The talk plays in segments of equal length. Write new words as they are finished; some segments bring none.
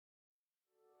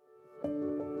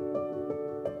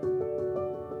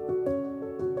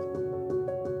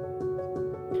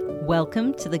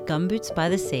Welcome to the Gumboots by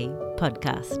the Sea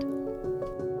podcast.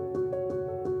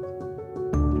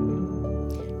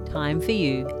 Time for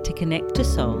you to connect to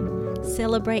soul,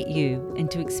 celebrate you,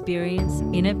 and to experience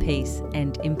inner peace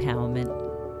and empowerment.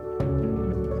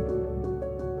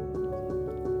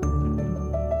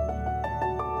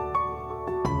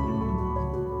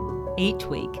 Each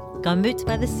week, Gumboots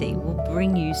by the Sea will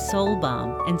bring you soul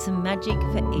balm and some magic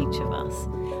for each of us.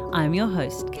 I'm your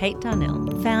host, Kate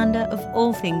Darnell, founder of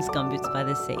all things Gumboots by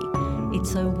the Sea. It's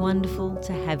so wonderful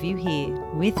to have you here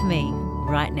with me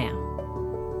right now.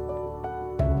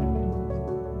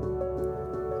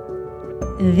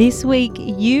 This week,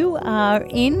 you are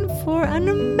in for an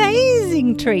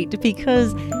amazing treat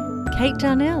because Kate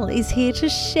Darnell is here to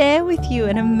share with you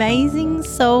an amazing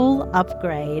soul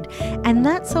upgrade. And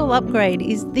that soul upgrade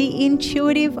is the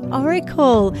Intuitive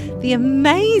Oracle, the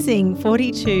amazing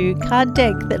 42 card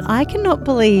deck that I cannot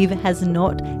believe has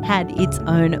not had its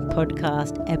own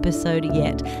podcast episode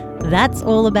yet. That's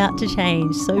all about to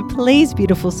change. So please,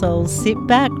 beautiful souls, sit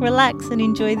back, relax, and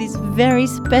enjoy this very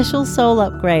special soul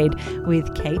upgrade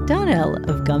with Kate Darnell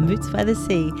of Gumboots by the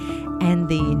Sea and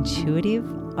the Intuitive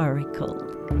Oracle.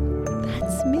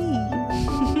 That's me.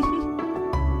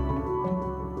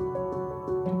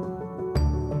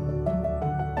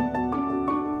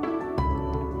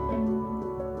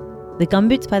 The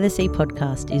Gumboots by the Sea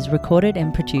podcast is recorded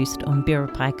and produced on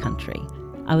Biripi country.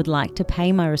 I would like to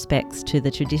pay my respects to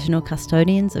the traditional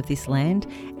custodians of this land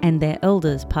and their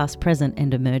elders past, present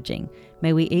and emerging.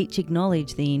 May we each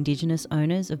acknowledge the Indigenous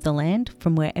owners of the land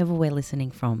from wherever we're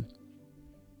listening from.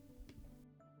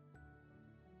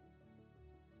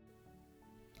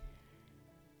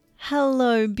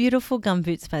 Hello, beautiful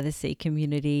Gumboots by the Sea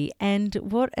community, and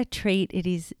what a treat it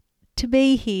is to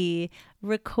be here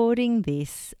recording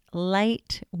this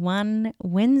late one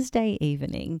Wednesday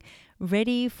evening,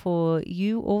 ready for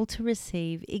you all to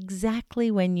receive exactly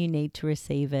when you need to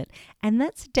receive it. And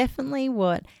that's definitely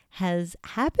what has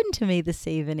happened to me this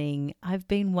evening. I've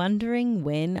been wondering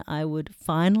when I would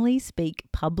finally speak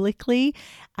publicly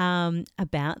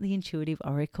about the Intuitive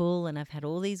Oracle, and I've had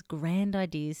all these grand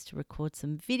ideas to record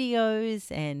some videos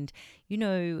and,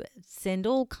 send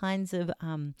all kinds of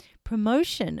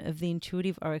promotion of the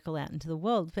Intuitive Oracle out into the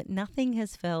world, but nothing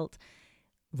has felt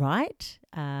right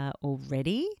or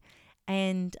ready.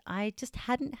 And I just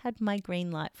hadn't had my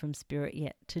green light from Spirit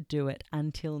yet to do it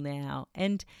until now.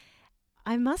 And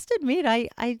I must admit,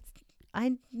 I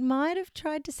might have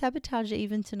tried to sabotage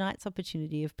even tonight's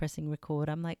opportunity of pressing record.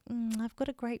 I'm like, I've got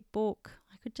a great book.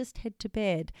 I could just head to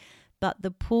bed. But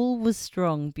the pull was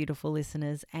strong, beautiful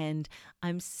listeners. And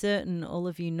I'm certain all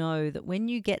of you know that when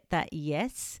you get that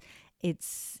yes,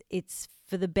 it's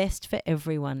for the best for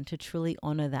everyone to truly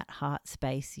honor that heart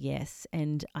space, yes.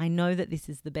 And I know that this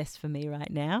is the best for me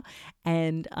right now.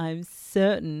 And I'm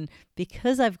certain,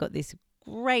 because I've got this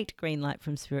great green light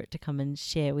from Spirit to come and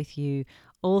share with you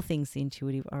all things the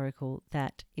Intuitive Oracle,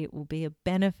 that it will be a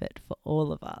benefit for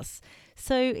all of us.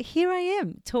 So here I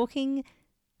am talking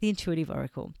the Intuitive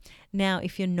Oracle. Now,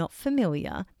 if you're not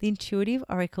familiar, the Intuitive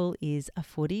Oracle is a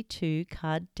 42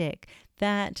 card deck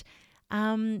that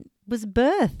was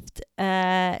birthed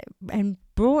and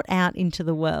brought out into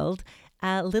the world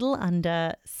a little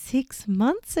under 6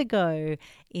 months ago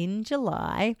in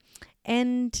July.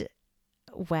 And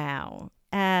wow,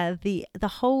 the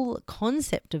whole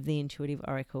concept of the Intuitive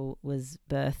Oracle was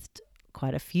birthed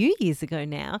quite a few years ago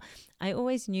now. I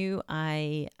always knew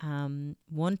I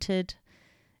wanted,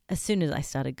 as soon as I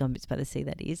started Gumboots by the Sea,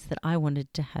 that is, that I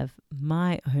wanted to have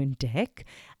my own deck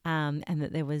and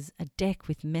that there was a deck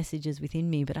with messages within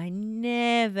me, but I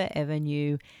never ever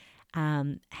knew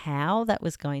how that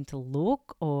was going to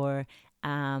look, or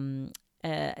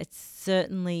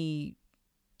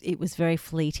it was very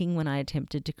fleeting when I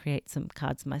attempted to create some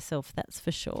cards myself, that's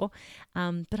for sure.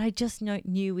 But I just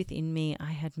knew within me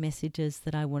I had messages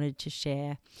that I wanted to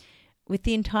share with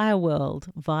the entire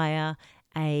world via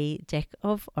a deck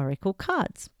of oracle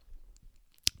cards.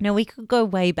 Now, we could go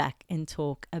way back and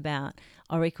talk about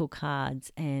oracle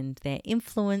cards and their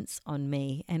influence on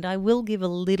me, and I will give a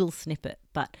little snippet,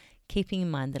 but keeping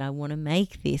in mind that I want to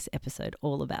make this episode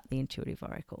all about the Intuitive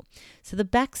Oracle. So the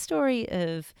backstory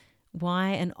of why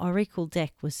an oracle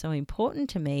deck was so important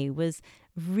to me was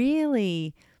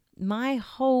really my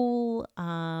whole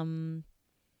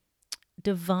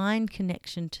divine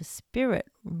connection to Spirit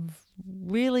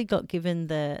really got given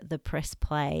the press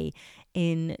play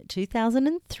in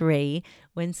 2003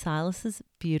 when Silas's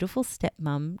beautiful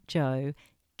stepmom Jo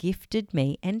gifted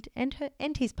me and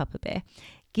his Papa Bear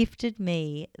gifted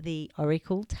me the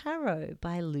Oracle Tarot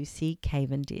by Lucy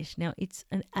Cavendish. Now, it's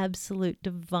an absolute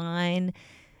divine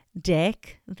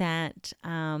deck that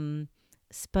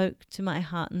spoke to my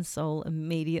heart and soul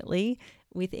immediately.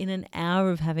 Within an hour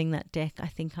of having that deck, I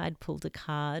think I'd pulled a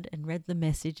card and read the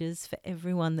messages for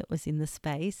everyone that was in the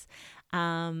space.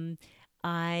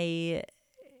 I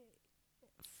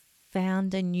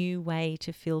found a new way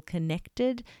to feel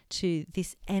connected to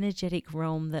this energetic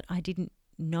realm that I didn't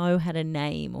know how to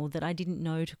name, or that I didn't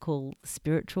know to call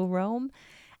spiritual realm.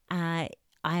 I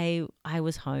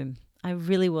was home. I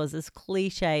really was. As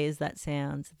cliche as that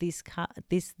sounds, this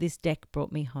deck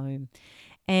brought me home.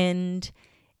 And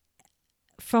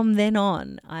from then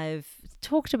on, I've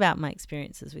talked about my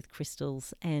experiences with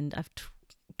crystals, and I've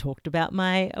talked about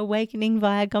my awakening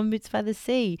via Gumboots by the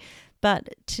Sea. But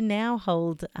to now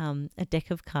hold a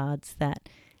deck of cards that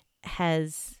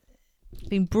has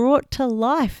been brought to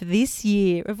life this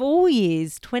year, of all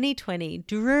years, 2020,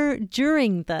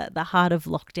 during the heart of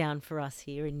lockdown for us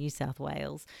here in New South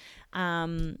Wales,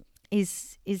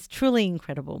 is truly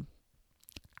incredible.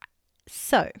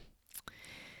 So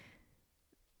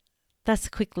that's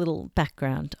a quick little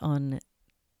background on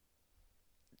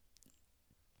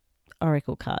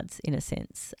Oracle cards, in a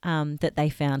sense, that they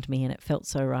found me and it felt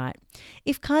so right.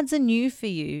 If cards are new for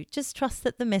you, just trust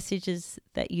that the messages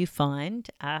that you find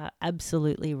are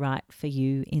absolutely right for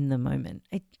you in the moment.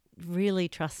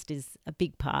 Trust is a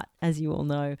big part, as you all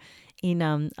know, in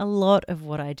a lot of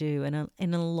what I do, and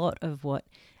in a lot of what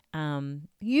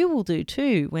you will do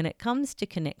too when it comes to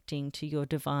connecting to your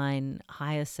divine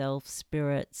higher self,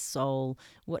 spirit, soul,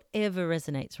 whatever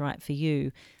resonates right for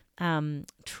you.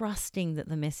 Trusting that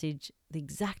the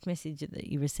exact message that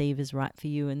you receive is right for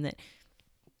you, and that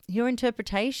your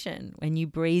interpretation, when you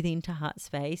breathe into heart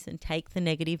space and take the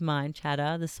negative mind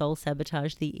chatter, the soul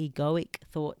sabotage, the egoic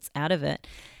thoughts out of it,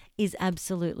 is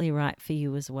absolutely right for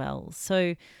you as well.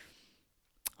 So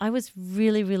I was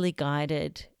really, really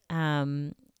guided,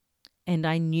 and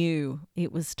I knew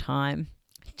it was time,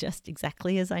 just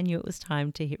exactly as I knew it was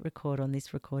time to hit record on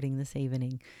this recording this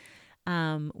evening.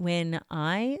 When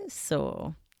I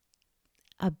saw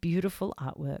a beautiful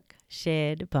artwork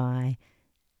shared by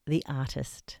the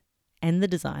artist and the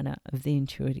designer of the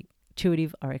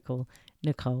Intuitive Oracle,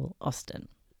 Nicole Austin.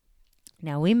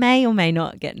 Now, we may or may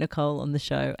not get Nicole on the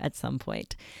show at some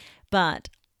point, but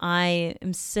I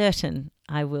am certain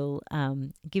I will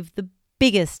give the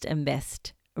biggest and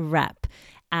best rap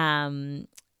on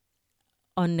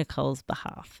Nicole's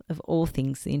behalf of all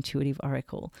things the Intuitive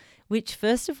Oracle, which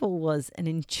first of all was an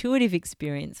intuitive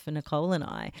experience for Nicole and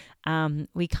I.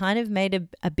 We kind of made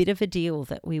a bit of a deal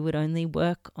that we would only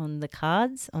work on the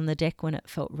cards on the deck when it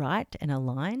felt right and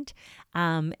aligned.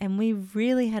 And we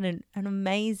really had an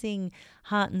amazing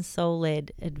heart and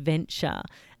soul-led adventure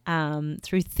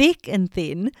through thick and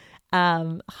thin,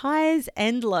 highs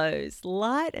and lows,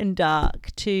 light and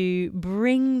dark, to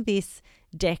bring this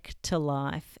deck to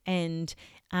life. And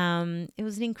it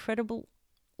was an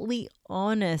incredibly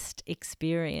honest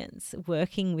experience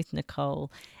working with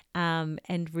Nicole,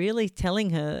 and really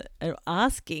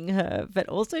asking her, but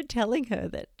also telling her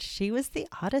that she was the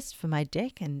artist for my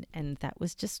deck, and that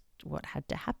was just what had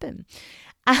to happen.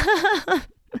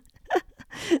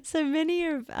 So many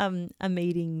of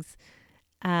meetings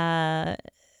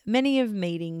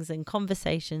and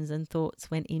conversations and thoughts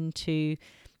went into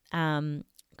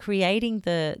creating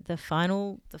the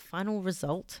final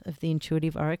result of the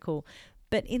Intuitive Oracle.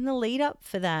 But in the lead up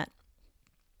for that,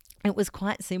 it was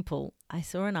quite simple. I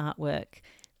saw an artwork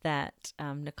that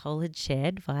Nicole had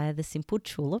shared via the Simple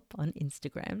Tulip on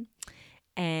Instagram,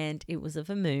 and it was of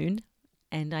a moon,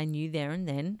 and I knew there and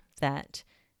then that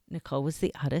Nicole was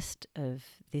the artist of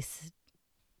this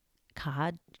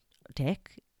card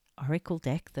deck, Oracle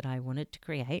deck, that I wanted to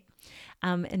create.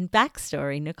 And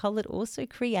backstory, Nicole had also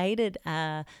created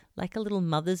like a little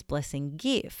mother's blessing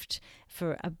gift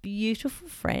for a beautiful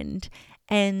friend,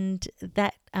 and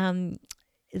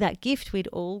that gift, we'd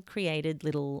all created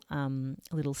little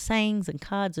sayings and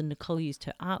cards, and Nicole used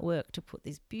her artwork to put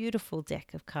this beautiful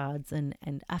deck of cards and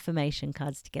affirmation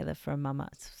cards together for a mama.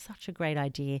 It's such a great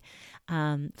idea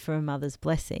for a mother's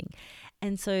blessing.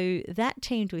 And so that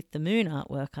teamed with the moon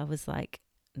artwork. I was like,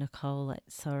 Nicole,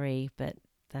 sorry, but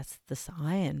that's the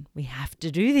sign. We have to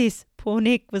do this. Poor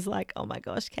Nick was like, oh my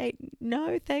gosh, Kate,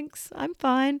 no, thanks. I'm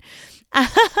fine.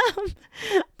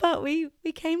 But we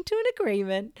came to an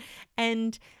agreement.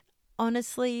 And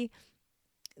honestly,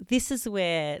 this is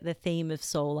where the theme of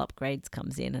soul upgrades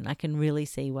comes in. And I can really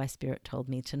see why Spirit told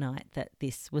me tonight that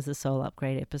this was a soul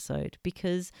upgrade episode,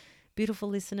 because, beautiful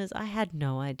listeners, I had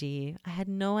no idea. I had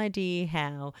no idea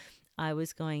how I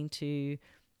was going to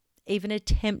even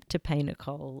attempt to pay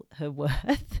Nicole her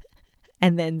worth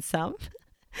and then some.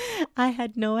 I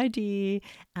had no idea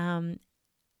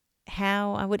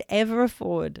how I would ever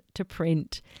afford to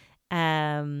print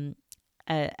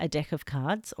a deck of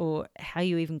cards, or how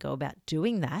you even go about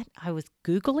doing that. I was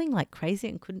Googling like crazy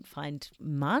and couldn't find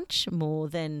much more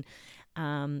than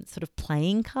sort of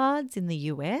playing cards in the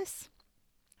US.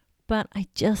 But I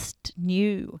just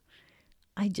knew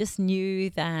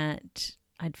that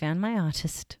I'd found my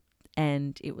artist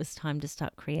and it was time to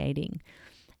start creating.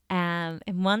 And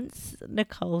once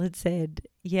Nicole had said,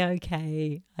 "Yeah,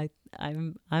 okay,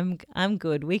 I'm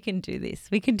good. We can do this.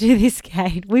 We can do this,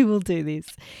 Kate. We will do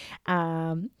this."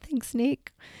 Thanks,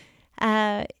 Nick.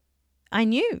 I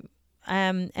knew.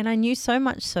 And I knew so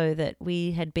much so that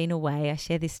we had been away. I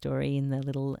share this story in the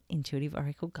little Intuitive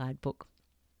Oracle guidebook.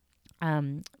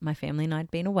 My family and I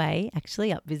had been away,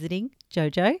 actually up visiting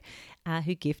Jojo,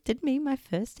 who gifted me my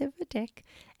first ever deck,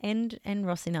 and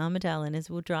Ross in Armidale. And as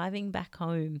we were driving back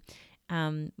home,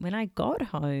 when I got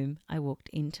home, I walked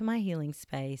into my healing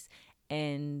space,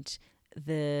 and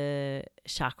the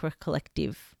chakra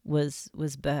collective was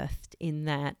birthed. In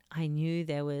that, I knew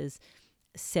there was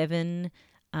 7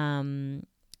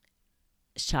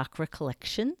 chakra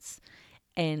collections,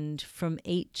 and from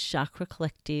each chakra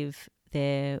collective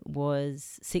there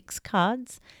was 6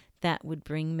 cards that would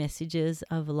bring messages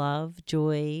of love,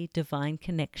 joy, divine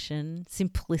connection,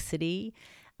 simplicity,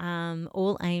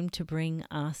 all aimed to bring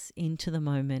us into the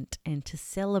moment and to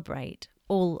celebrate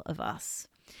all of us.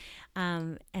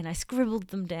 And I scribbled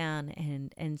them down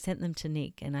and sent them to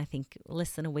Nick. And I think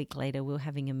less than a week later, we were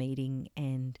having a meeting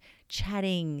and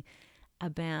chatting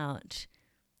about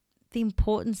the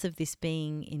importance of this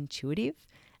being intuitive,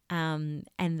 and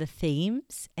the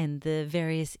themes and the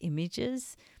various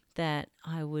images that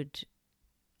I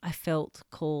felt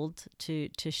called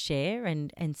to share,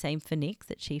 and same for Nick,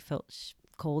 that she felt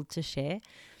called to share.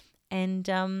 And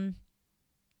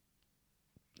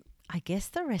I guess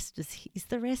the rest is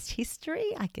the rest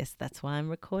history. I guess that's why I'm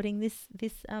recording this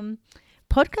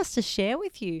podcast to share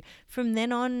with you. From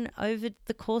then on, over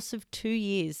the course of 2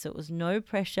 years, so it was no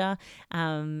pressure.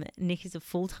 Nick is a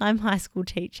full-time high school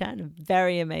teacher, and a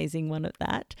very amazing one at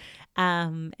that,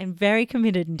 and very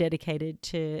committed and dedicated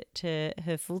to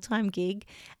her full-time gig.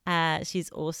 She's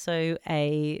also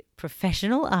a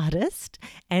professional artist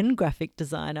and graphic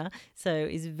designer, so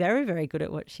is very, very good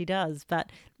at what she does.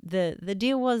 But the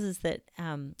deal was that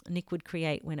Nick would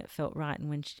create when it felt right,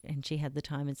 and she had the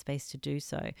time and space to do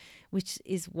so, which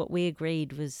is what we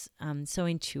agreed was so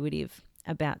intuitive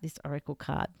about this oracle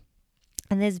card.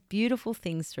 And there's beautiful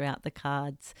things throughout the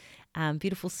cards,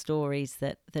 beautiful stories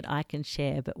that I can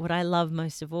share. But what I love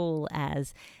most of all,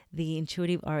 as the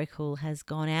Intuitive Oracle has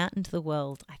gone out into the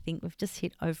world, I think we've just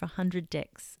hit over 100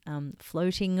 decks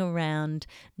floating around,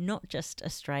 not just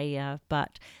Australia,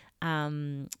 but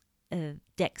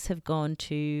decks have gone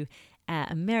to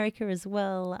America as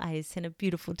well. I sent a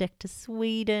beautiful deck to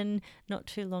Sweden not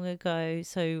too long ago.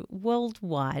 So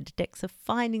worldwide, decks are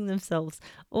finding themselves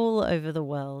all over the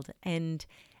world. And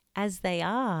as they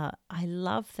are, I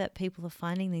love that people are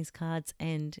finding these cards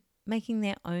and making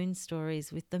their own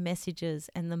stories with the messages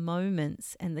and the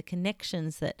moments and the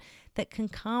connections that can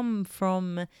come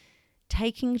from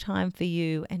taking time for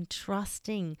you and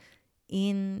trusting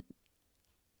in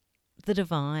the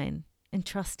divine, and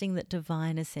trusting that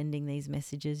divine is sending these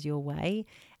messages your way.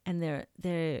 And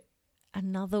they're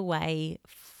another way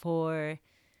for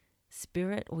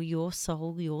spirit, or your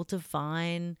soul, your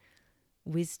divine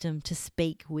wisdom, to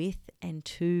speak with and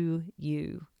to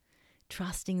you,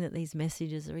 trusting that these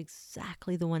messages are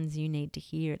exactly the ones you need to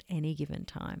hear at any given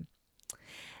time.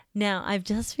 Now, I've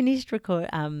just finished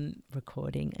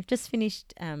recording. I've just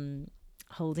finished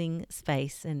holding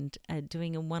space and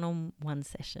doing a one-on-one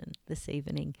session this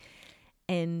evening.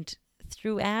 And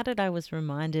throughout it, I was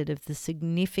reminded of the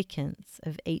significance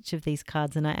of each of these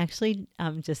cards. And I actually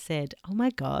just said, oh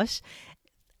my gosh,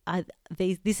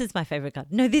 this is my favorite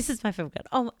card. No, this is my favorite card.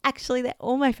 Oh, actually, they're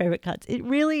all my favorite cards. It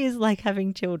really is like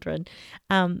having children.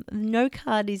 No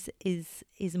card is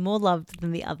more loved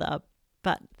than the other,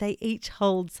 but they each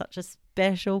hold such a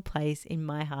special place in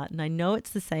my heart. And I know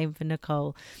it's the same for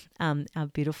Nicole, our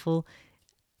beautiful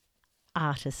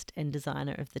artist and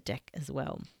designer of the deck as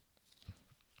well.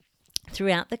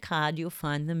 Throughout the card, you'll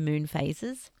find the moon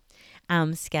phases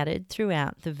scattered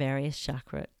throughout the various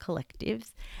chakra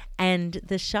collectives. And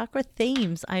the chakra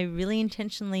themes, I really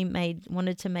intentionally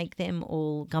wanted to make them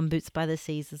all gumboots by the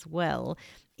seas as well,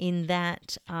 in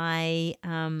that I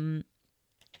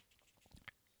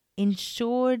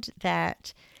ensured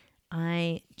that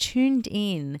I tuned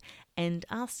in and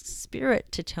asked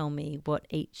Spirit to tell me what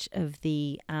each of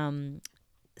the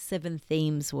 7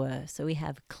 themes were. So we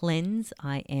have cleanse,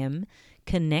 I am;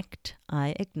 connect,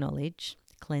 I acknowledge;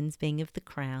 cleanse being of the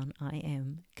crown, I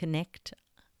am. Connect,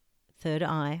 third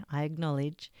eye, I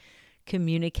acknowledge.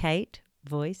 Communicate,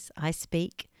 voice, I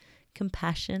speak.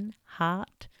 Compassion,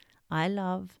 heart, I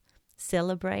love.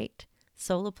 Celebrate,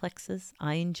 solar plexus,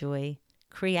 I enjoy.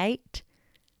 Create,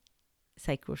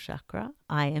 sacral chakra,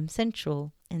 I am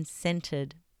central. And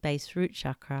centered, base root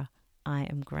chakra, I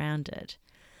am grounded.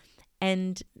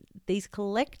 And these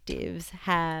collectives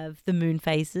have the moon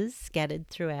phases scattered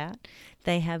throughout.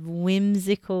 They have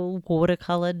whimsical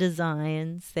watercolor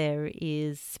designs. There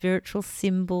is spiritual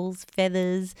symbols,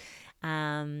 feathers,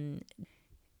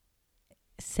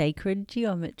 sacred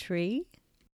geometry.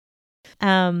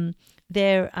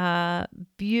 There are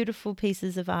beautiful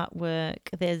pieces of artwork.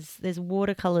 There's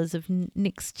watercolors of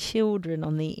Nick's children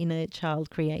on the Inner Child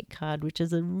Create card, which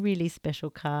is a really special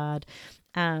card.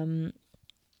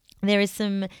 There is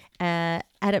some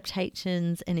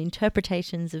adaptations and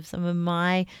interpretations of some of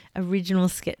my original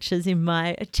sketches in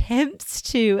my attempts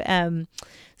to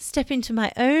step into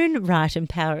my own right and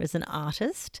power as an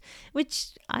artist,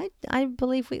 which I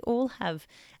believe we all have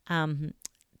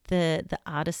the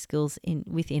artist skills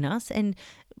within us. And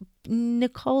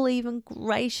Nicole even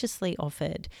graciously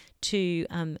offered to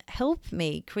help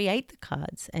me create the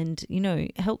cards and,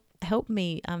 help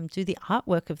me do the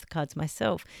artwork of the cards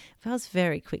myself. I was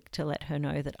very quick to let her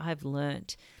know that I've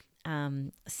learnt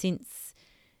since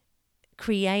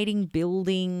creating,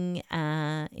 building,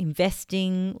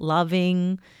 investing,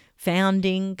 loving,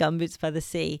 founding Gumboots by the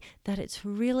Sea, that it's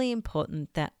really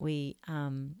important that we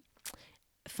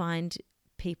find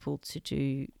people to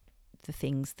do the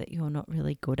things that you're not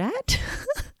really good at.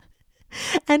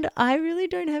 And I really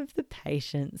don't have the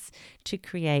patience to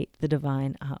create the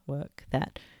divine artwork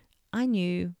that I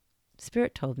knew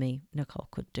Spirit told me Nicole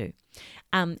could do.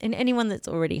 And anyone that's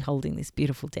already holding this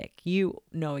beautiful deck, you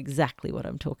know exactly what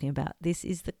I'm talking about. This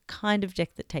is the kind of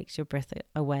deck that takes your breath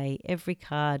away. Every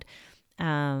card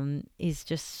is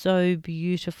just so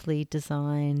beautifully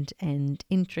designed and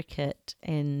intricate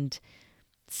and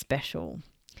special.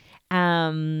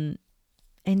 And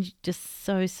just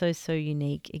so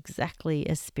unique, exactly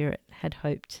as Spirit had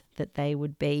hoped that they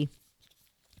would be.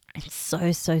 And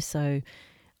so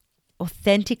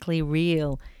authentically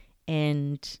real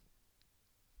and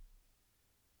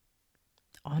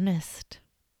honest.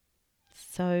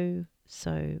 So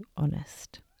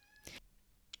honest.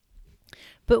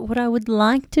 But what I would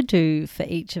like to do for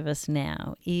each of us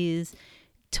now is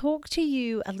talk to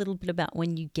you a little bit about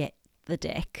when you get the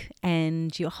deck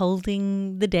and you're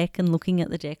holding the deck and looking at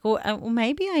the deck, or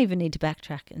maybe I even need to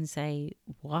backtrack and say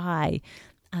why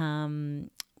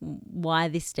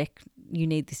this deck, you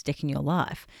need this deck in your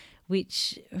life,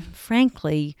 which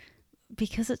frankly,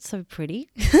 because it's so pretty.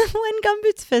 When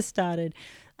Gumboots first started,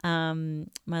 my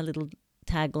little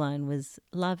tagline was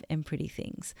love and pretty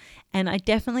things. And I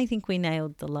definitely think we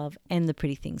nailed the love and the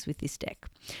pretty things with this deck.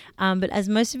 But as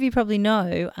most of you probably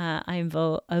know,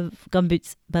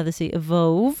 Gumboots by the Sea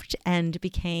evolved and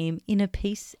became inner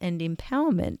peace and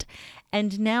empowerment.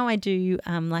 And now I do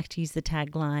like to use the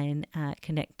tagline,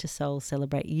 connect to soul,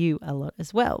 celebrate you, a lot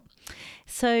as well.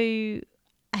 So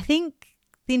I think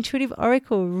the Intuitive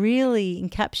Oracle really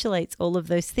encapsulates all of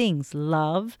those things: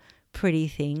 love, pretty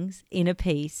things, inner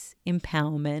peace,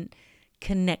 empowerment,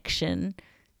 connection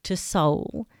to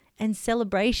soul, and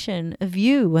celebration of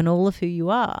you and all of who you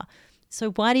are.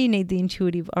 So why do you need the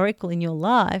Intuitive Oracle in your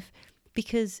life?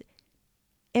 Because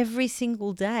every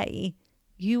single day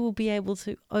you will be able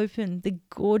to open the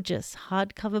gorgeous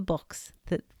hardcover box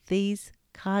that these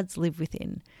cards live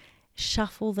within,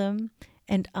 shuffle them,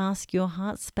 and ask your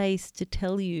heart space to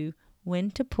tell you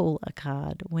when to pull a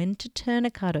card, when to turn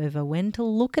a card over, when to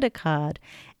look at a card,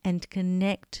 and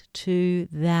connect to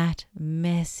that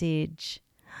message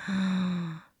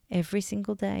every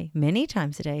single day, many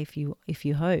times a day if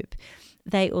you hope.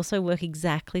 They also work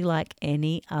exactly like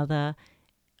any other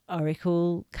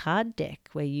Oracle card deck,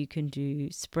 where you can do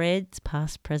spreads,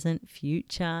 past, present,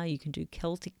 future. You can do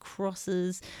Celtic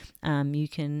crosses. You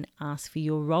can ask for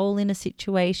your role in a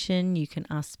situation. You can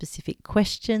ask specific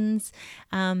questions.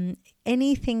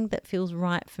 Anything that feels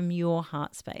right from your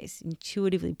heart space,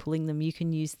 intuitively pulling them, you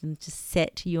can use them to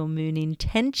set your moon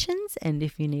intentions. And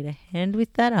if you need a hand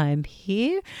with that, I am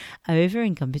here over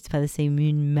in Gumboots by the Sea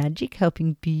Moon Magic,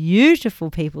 helping beautiful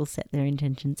people set their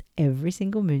intentions every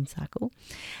single moon cycle.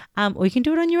 Or you can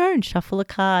do it on your own. Shuffle a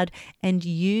card and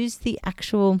use the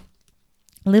actual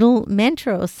little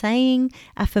mantra or saying,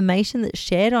 affirmation that's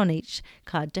shared on each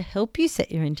card to help you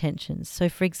set your intentions. So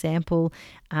for example,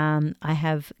 I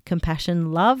have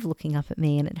compassion, love looking up at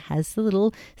me, and it has the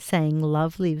little saying,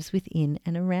 love lives within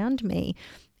and around me.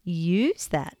 use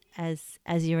that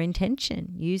as your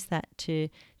intention. Use that to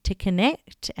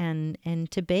connect and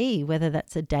to be, whether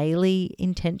that's a daily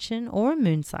intention or a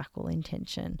moon cycle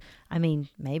intention. I mean,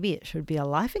 maybe it should be a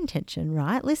life intention,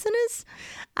 right, listeners?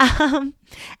 And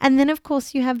then, of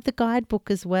course, you have the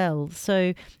guidebook as well.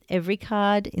 So every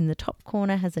card in the top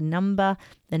corner has a number.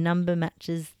 The number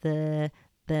matches the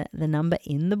number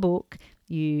in the book.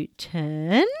 You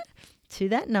turn to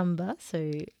that number.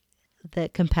 So the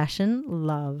compassion,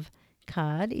 love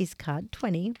card is card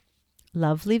 20.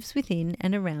 Love lives within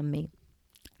and around me.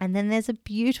 And then there's a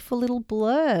beautiful little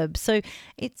blurb. So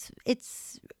it's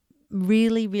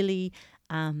really, really,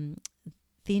 the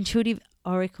Intuitive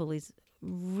Oracle is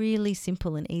really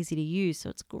simple and easy to use. So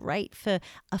it's great for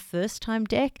a first-time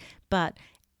deck, but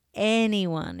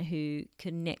anyone who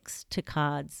connects to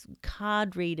cards,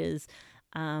 card readers,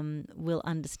 will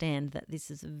understand that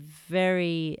this is a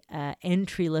very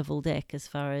entry-level deck as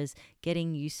far as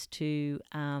getting used to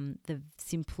the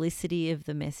simplicity of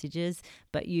the messages,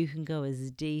 but you can go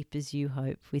as deep as you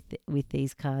hope with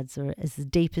these cards, or as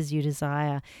deep as you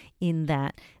desire, in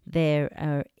that there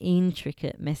are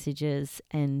intricate messages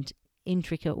and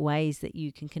intricate ways that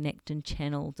you can connect and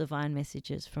channel divine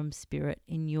messages from spirit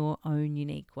in your own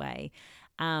unique way.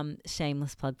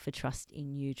 Shameless plug for Trust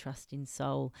in You, Trust in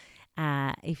Soul.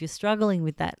 If you're struggling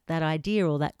with that idea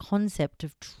or that concept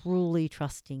of truly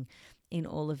trusting in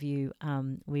all of you,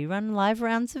 we run live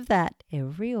rounds of that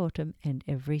every autumn and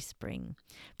every spring.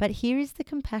 But here is the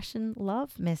compassion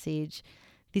love message.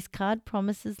 This card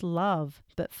promises love,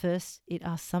 but first it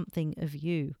asks something of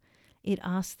you. It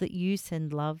asks that you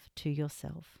send love to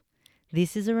yourself.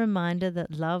 This is a reminder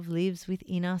that love lives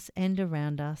within us and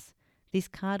around us. This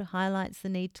card highlights the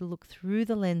need to look through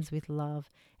the lens with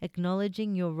love,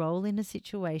 acknowledging your role in a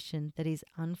situation that is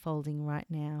unfolding right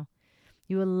now.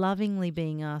 You are lovingly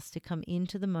being asked to come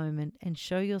into the moment and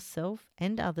show yourself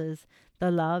and others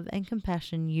the love and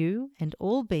compassion you and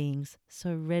all beings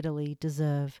so readily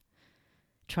deserve.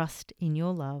 Trust in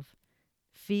your love.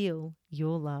 Feel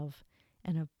your love.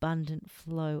 An abundant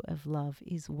flow of love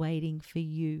is waiting for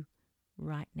you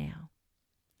right now.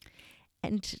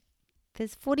 And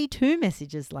there's 42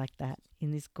 messages like that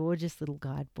in this gorgeous little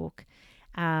guidebook.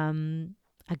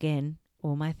 Again,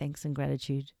 all my thanks and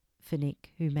gratitude for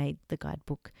Nick, who made the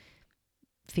guidebook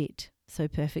fit so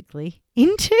perfectly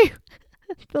into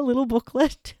the little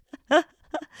booklet.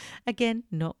 Again,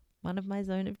 not one of my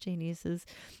zone of geniuses.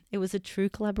 It was a true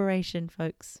collaboration,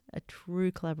 folks, a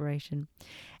true collaboration.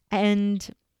 And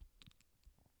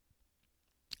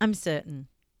I'm certain,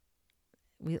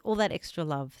 with all that extra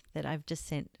love that I've just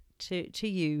sent to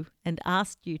you and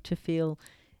asked you to feel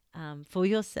for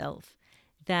yourself,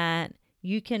 that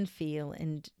you can feel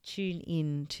and tune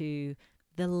in to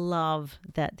the love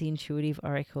that the Intuitive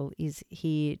Oracle is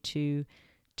here to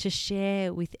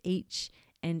share with each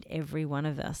and every one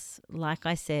of us. Like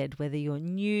I said, whether you're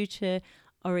new to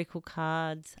Oracle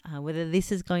cards, whether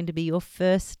this is going to be your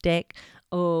first deck,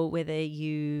 or whether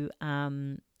you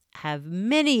have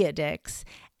many decks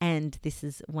and this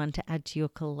is one to add to your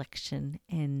collection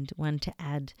and one to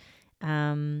add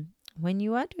when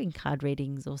you are doing card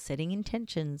readings or setting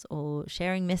intentions or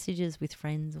sharing messages with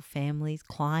friends or families,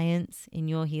 clients in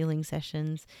your healing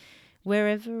sessions,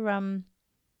 wherever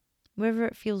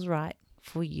it feels right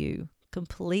for you,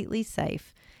 completely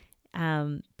safe.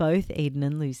 Both Eden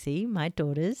and Lucy, my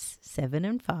daughters, 7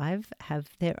 and 5, have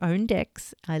their own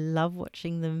decks. I love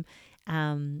watching them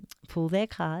pull their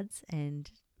cards and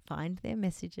find their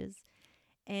messages.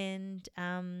 And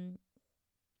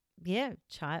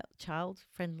child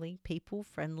friendly, people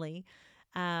friendly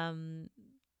cards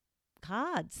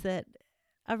that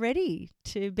are ready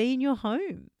to be in your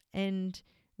home and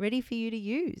ready for you to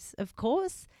use. Of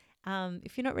course,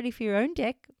 if you're not ready for your own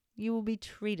deck, you will be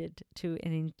treated to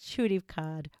an intuitive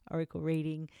card oracle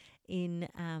reading in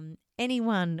any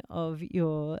one of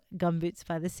your Gumboots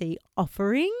by the Sea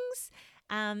offerings.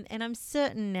 And I'm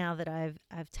certain now that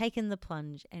I've taken the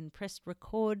plunge and pressed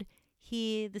record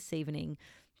here this evening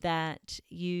that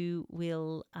you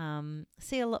will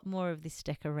see a lot more of this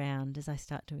deck around as I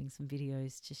start doing some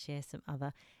videos to share some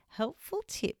other helpful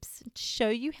tips, show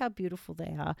you how beautiful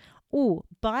they are. Oh,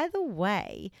 by the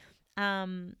way,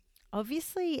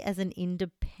 obviously as an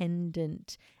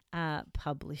independent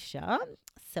publisher,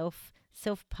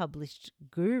 self-published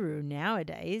guru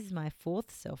nowadays, my 4th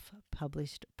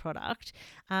self-published product,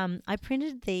 I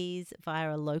printed these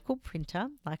via a local printer,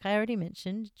 like I already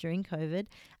mentioned, during COVID.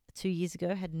 2 years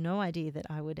ago, had no idea that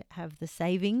I would have the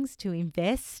savings to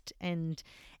invest and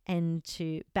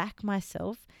to back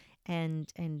myself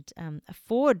and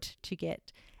afford to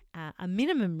get a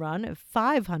minimum run of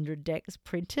 500 decks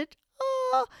printed.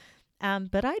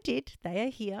 But I did. They are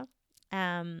here.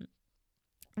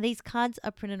 These cards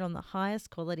are printed on the highest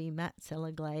quality matte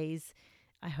seller glaze.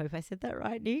 I hope I said that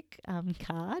right, Nick.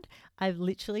 Card. I've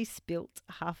literally spilt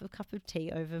half a cup of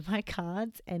tea over my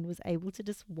cards and was able to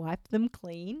just wipe them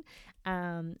clean.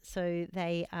 So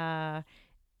they are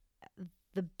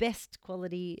the best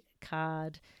quality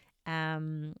card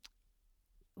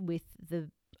with the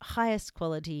highest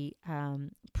quality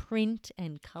print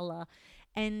and color.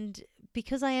 And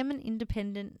because I am an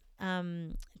independent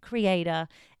creator,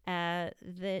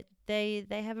 that they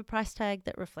have a price tag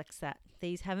that reflects that.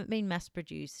 These haven't been mass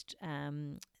produced.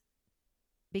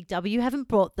 Big W haven't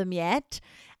brought them yet,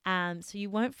 so you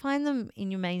won't find them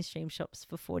in your mainstream shops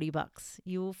for $40.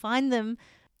 You will find them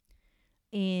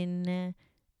in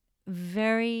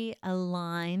very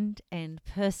aligned and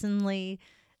personally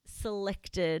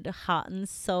selected heart and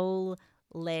soul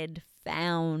led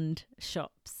found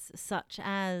shops such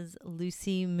as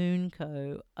Lucy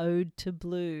Moonco, Ode to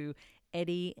Blue,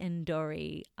 Eddie and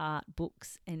Dory, Art,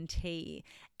 Books and Tea.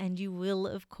 And you will,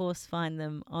 of course, find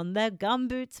them on the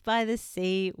Gumboots by the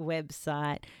Sea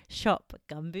website. Shop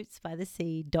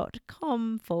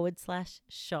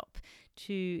gumbootsbythesea.com/shop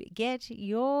to get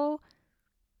your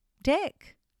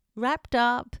deck wrapped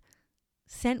up,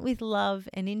 sent with love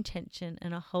and intention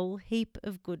and a whole heap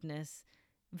of goodness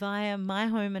via my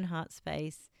home and heart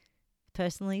space,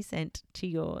 personally sent to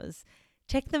yours.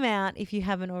 Check them out if you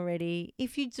haven't already.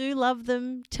 If you do love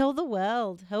them, tell the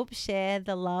world. Help share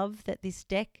the love that this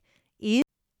deck is.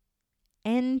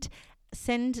 And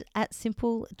send at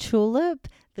Simple Tulip,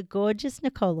 the gorgeous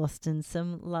Nicole Austin,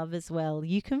 some love as well.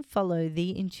 You can follow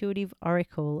the Intuitive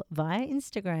Oracle via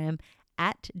Instagram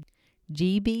at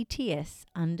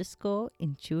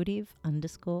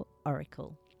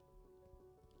GBTS_intuitive_oracle.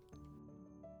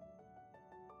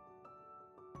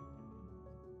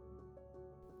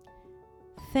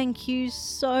 Thank you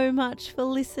so much for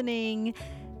listening.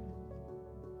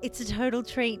 It's a total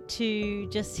treat to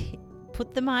just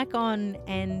put the mic on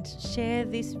and share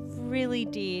this really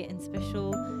dear and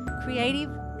special creative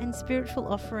and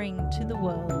spiritual offering to the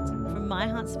world from my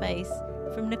heart space,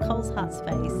 from Nicole's heart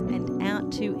space, and out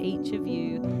to each of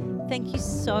you. Thank you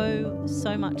so,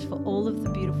 so much for all of the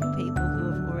beautiful people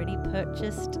who have already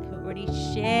purchased, who already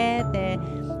shared their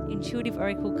Intuitive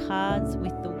Oracle cards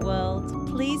with the world.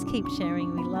 Please keep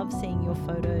sharing. We love seeing your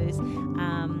photos.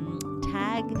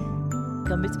 Tag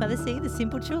Gumboots by the Sea, the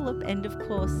Simple Tulip, and of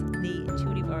course the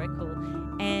Intuitive Oracle.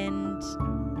 And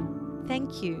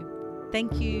thank you.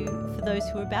 Thank you for those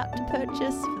who are about to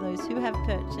purchase, for those who have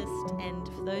purchased, and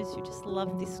for those who just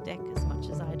love this deck as much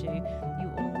as I do.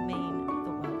 You all mean the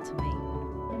world to me.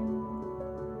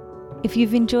 If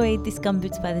you've enjoyed this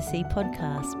Gumboots by the Sea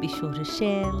podcast, be sure to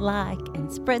share, like,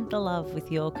 and spread the love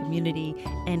with your community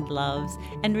and loves.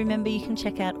 And remember, you can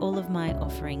check out all of my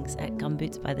offerings at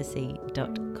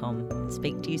gumbootsbythesea.com.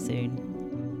 Speak to you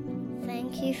soon.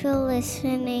 Thank you for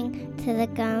listening to the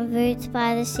Gumboots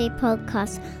by the Sea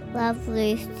podcast. Love,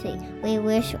 Lucy. We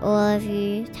wish all of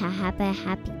you to have a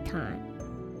happy time.